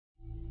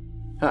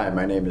Hi,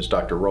 my name is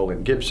Dr.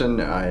 Roland Gibson.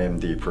 I am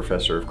the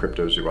professor of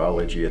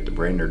cryptozoology at the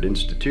Brainerd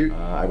Institute.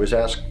 I was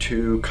asked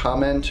to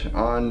comment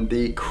on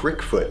the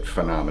Crick Foot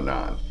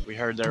phenomenon. We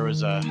heard there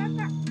was a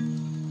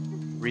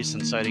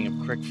recent sighting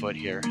of Crick Foot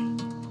here.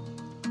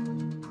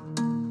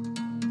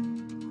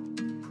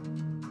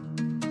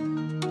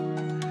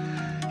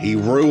 He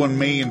ruined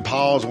me and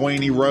Paul's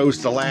weenie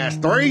roast the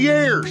last 3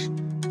 years.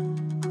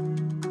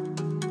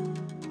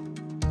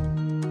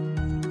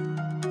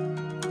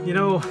 You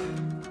know,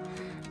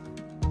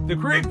 the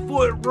Crick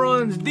Foot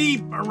runs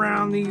deep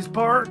around these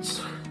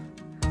parts.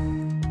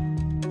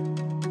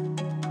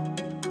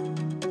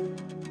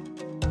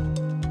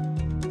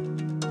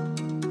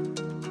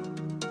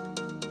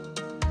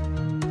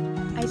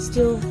 I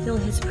still feel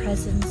his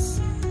presence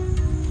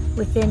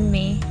within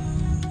me.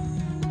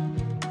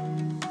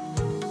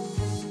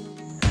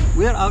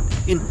 We are out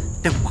in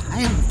the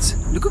wilds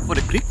looking for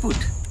the Crick Foot.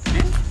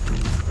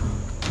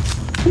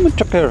 Come on,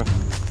 Tucker.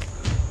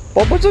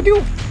 Bob, what's with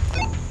you?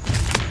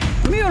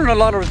 I'm hearing a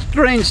lot of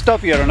strange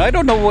stuff here, and I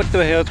don't know what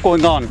the hell is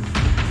going on.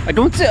 I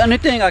don't see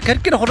anything. I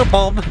can't get a hold of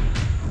Bob.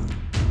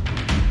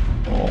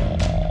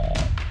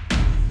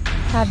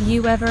 Have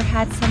you ever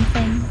had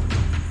something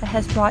that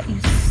has brought you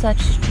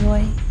such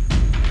joy?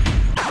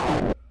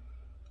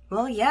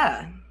 Well,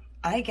 yeah.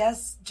 I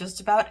guess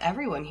just about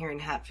everyone here in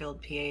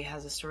Hatfield, PA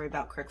has a story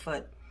about Crick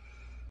Foot.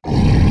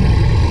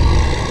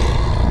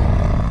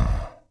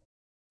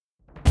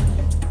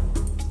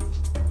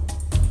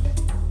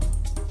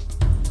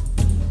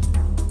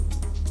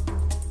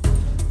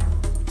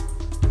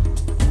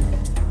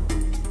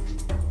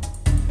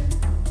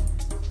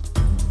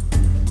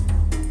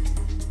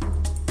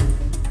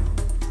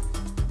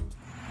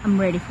 I'm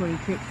ready for you,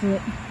 Crick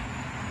Foot.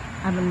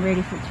 I've been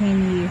ready for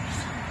 10 years.